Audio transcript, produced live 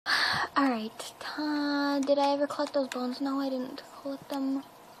Alright, did I ever collect those bones? No, I didn't collect them.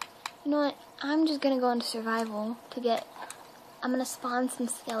 You know what? I'm just gonna go into survival to get... I'm gonna spawn some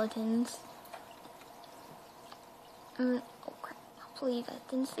skeletons. Oh crap. Hopefully you guys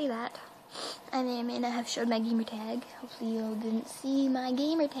didn't see that. I may not have showed my gamer tag. Hopefully you didn't see my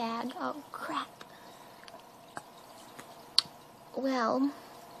gamer tag. Oh crap. Well,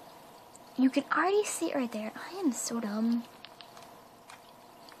 you can already see it right there. I am so dumb.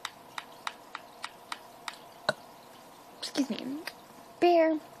 Excuse me.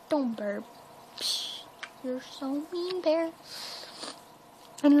 Bear, don't burp. Psh, you're so mean, bear.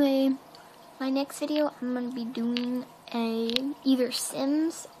 Anyway, my next video I'm going to be doing either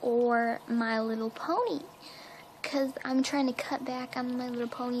Sims or My Little Pony. Because I'm trying to cut back on My Little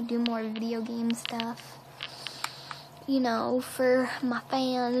Pony, do more video game stuff. You know, for my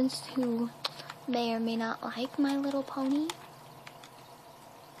fans who may or may not like My Little Pony.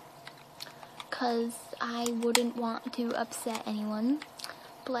 Because I wouldn't want to upset anyone.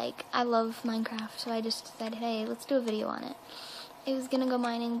 But like, I love Minecraft, so I just said, hey, let's do a video on it. I was gonna go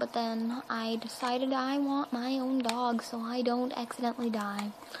mining, but then I decided I want my own dog so I don't accidentally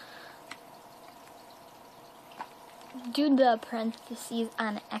die. Do the parentheses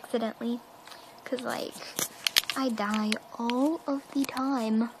on accidentally, because like, I die all of the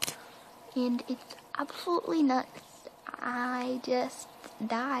time, and it's absolutely nuts. I just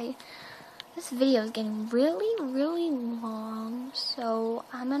die. This video is getting really, really long, so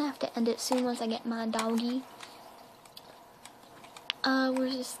I'm gonna have to end it soon once I get my doggy.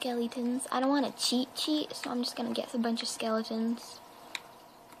 Where's the skeletons? I don't want to cheat, so I'm just gonna get a bunch of skeletons.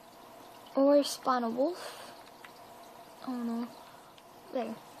 Or spawn a wolf. Oh no.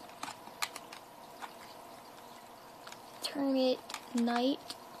 There. Turn it night.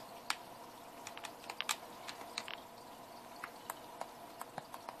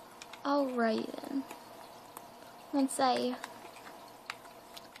 Alright then. Once I'm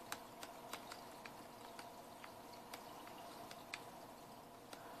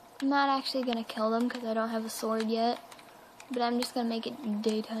not actually gonna kill them because I don't have a sword yet, but I'm just gonna make it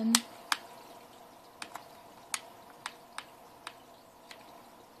daytime.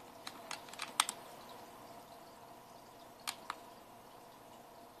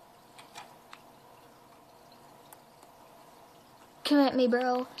 Come at me,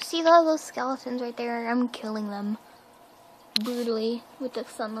 bro. See all those skeletons right there? I'm killing them brutally with the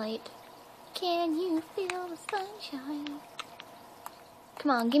sunlight. Can you feel the sunshine? Come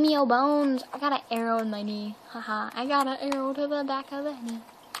on, give me your bones. I got an arrow in my knee. Haha, I got an arrow to the back of the knee.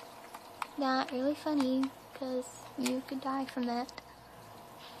 Not really funny, because you could die from that.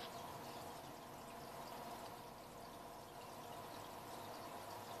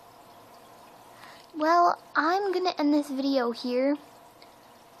 Well, I'm gonna end this video here.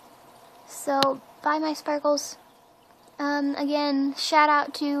 So, bye my sparkles. Again, shout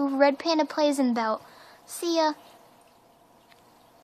out to Red Panda Plays and Belt. See ya.